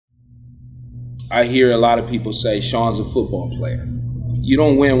I hear a lot of people say Shawn's a football player. You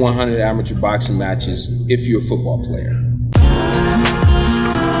don't win 100 amateur boxing matches if you're a football player.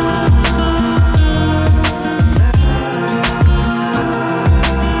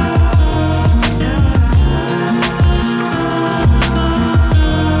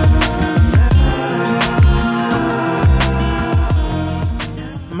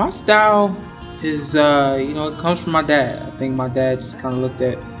 My style is, you know, it comes from my dad. I think my dad just kind of looked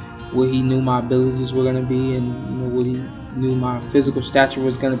at what he knew my abilities were going to be, and you know what he knew my physical stature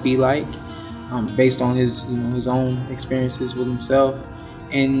was going to be like, based on his, you know, his own experiences with himself,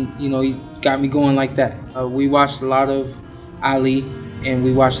 and you know, he got me going like that. We watched a lot of Ali, and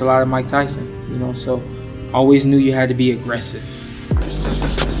we watched a lot of Mike Tyson. You know, so always knew you had to be aggressive.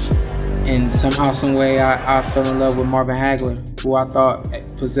 And somehow, some way, I fell in love with Marvin Hagler, who I thought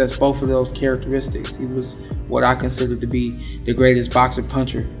possessed both of those characteristics. He was what I consider to be the greatest boxer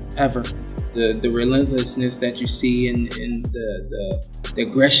puncher ever. The relentlessness that you see and the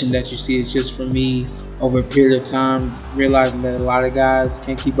aggression that you see is just, for me, over a period of time, realizing that a lot of guys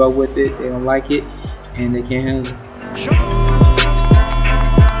can't keep up with it, they don't like it, and they can't handle it.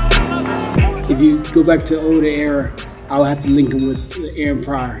 If you go back to the older era, I would have to link him with Aaron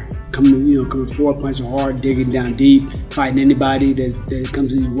Pryor. Coming forward, punching hard, digging down deep, fighting anybody that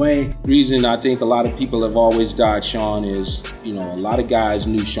comes in your way. Reason I think a lot of people have always died Shawn is, you know, a lot of guys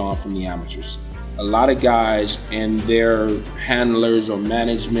knew Shawn from the amateurs. A lot of guys and their handlers or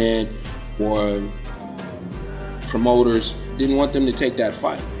management or promoters didn't want them to take that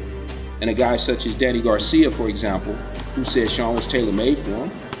fight. And a guy such as Danny Garcia, for example, who said Shawn was tailor-made for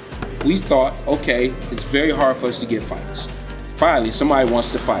him, we thought, okay, it's very hard for us to get fights. Finally, somebody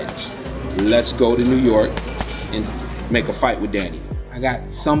wants to fight us. Let's go to New York and make a fight with Danny. I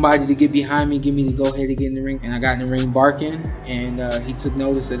got somebody to get behind me, give me the go-ahead to get in the ring, and I got in the ring barking, and he took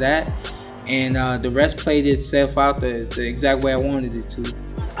notice of that, and the rest played itself out the exact way I wanted it to.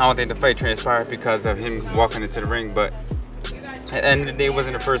 I don't think the fight transpired because of him walking into the ring, but at the end of the day, it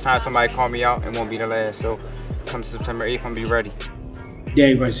wasn't the first time somebody called me out, and won't be the last, so come September 8th, I'm gonna be ready.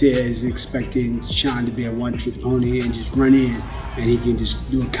 Danny Garcia is expecting Shawn to be a one-trick pony and just run in, and he can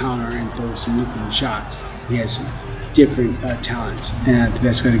just do a counter and throw some looking shots. He has some different talents, and I think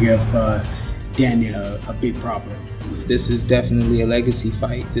that's going to give Danny a big problem. This is definitely a legacy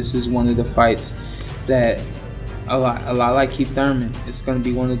fight. This is one of the fights that, a lot like Keith Thurman, it's going to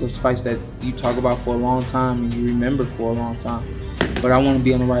be one of those fights that you talk about for a long time and you remember for a long time. But I want to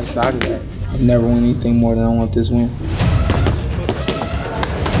be on the right side of that. I've never won anything more than I want this win.